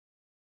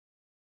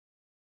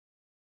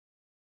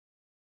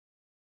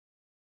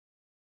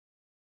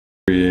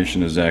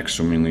Variation of Zack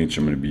swimming leech,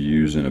 I'm going to be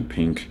using a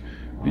pink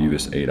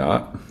Vivus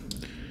 8/0.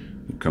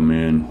 You come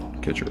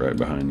in, catch it right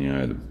behind the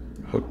eye of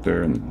the hook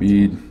there and the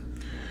bead.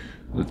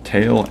 The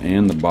tail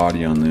and the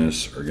body on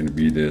this are going to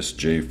be this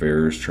J.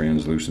 Ferrers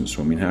translucent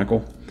swimming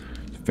hackle.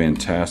 It's a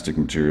fantastic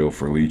material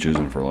for leeches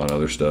and for a lot of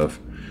other stuff.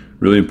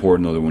 Really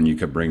important though that when you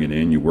bring it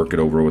in, you work it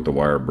over with the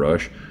wire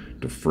brush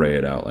to fray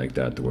it out like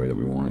that the way that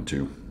we want it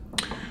to.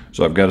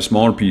 So I've got a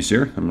smaller piece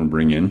here I'm going to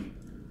bring in.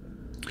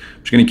 I'm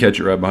just going to catch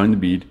it right behind the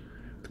bead,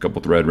 a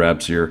couple thread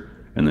wraps here,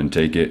 and then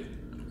take it,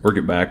 work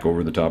it back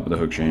over the top of the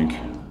hook shank,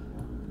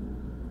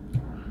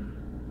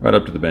 right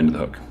up to the bend of the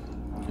hook,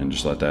 and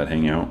just let that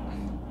hang out.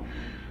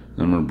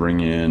 Then I'm going to bring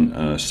in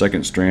a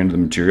second strand of the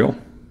material.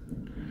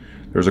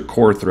 There's a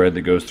core thread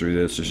that goes through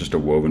this. It's just a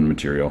woven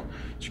material,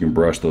 so you can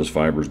brush those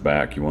fibers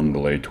back. You want them to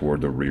lay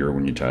toward the rear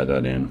when you tie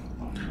that in.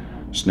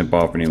 Snip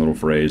off any little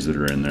frays that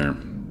are in there,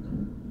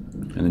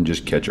 and then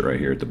just catch it right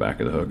here at the back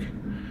of the hook.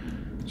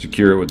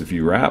 Secure it with a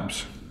few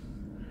wraps,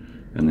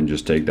 and then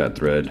just take that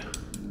thread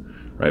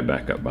right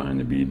back up behind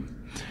the bead.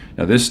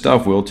 Now this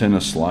stuff will tend to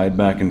slide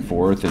back and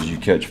forth as you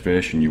catch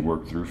fish and you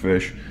work through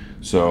fish,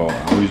 so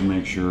always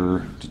make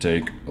sure to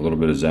take a little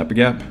bit of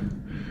Zap-A-Gap,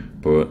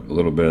 put a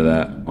little bit of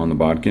that on the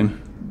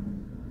bodkin,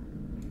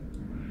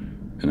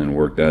 and then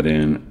work that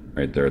in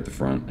right there at the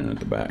front and at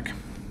the back.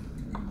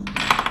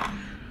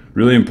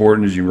 Really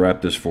important as you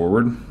wrap this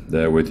forward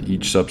that with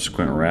each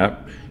subsequent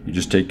wrap, you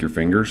just take your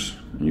fingers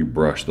and you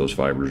brush those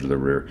fibers to the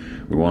rear.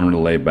 We want them to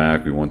lay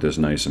back. We want this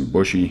nice and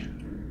bushy.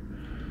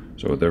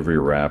 So with every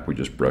wrap, we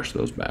just brush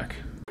those back.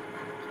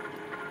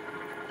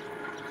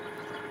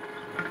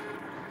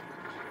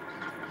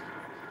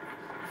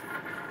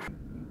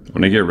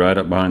 When I get right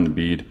up behind the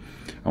bead,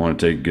 I want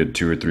to take a good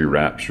 2 or 3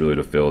 wraps really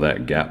to fill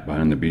that gap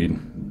behind the bead.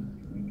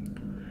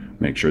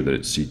 Make sure that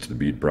it seats the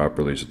bead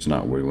properly so it's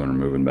not wiggling or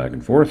moving back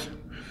and forth.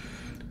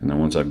 And then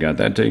once I've got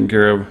that taken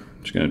care of,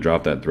 I'm just going to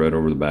drop that thread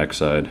over the back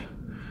side,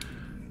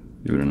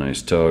 give it a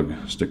nice tug,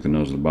 stick the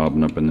nose of the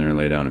bobbin up in there and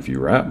lay down a few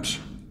wraps.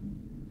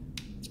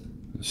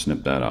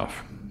 Snip that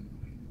off.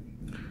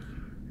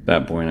 At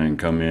that point I can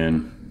come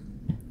in,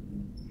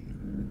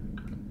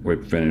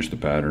 whip finish the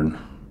pattern,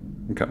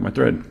 and cut my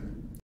thread.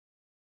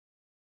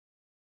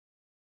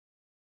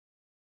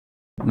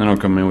 And then I'll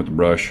come in with the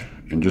brush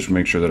and just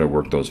make sure that I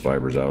work those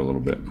fibers out a little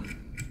bit.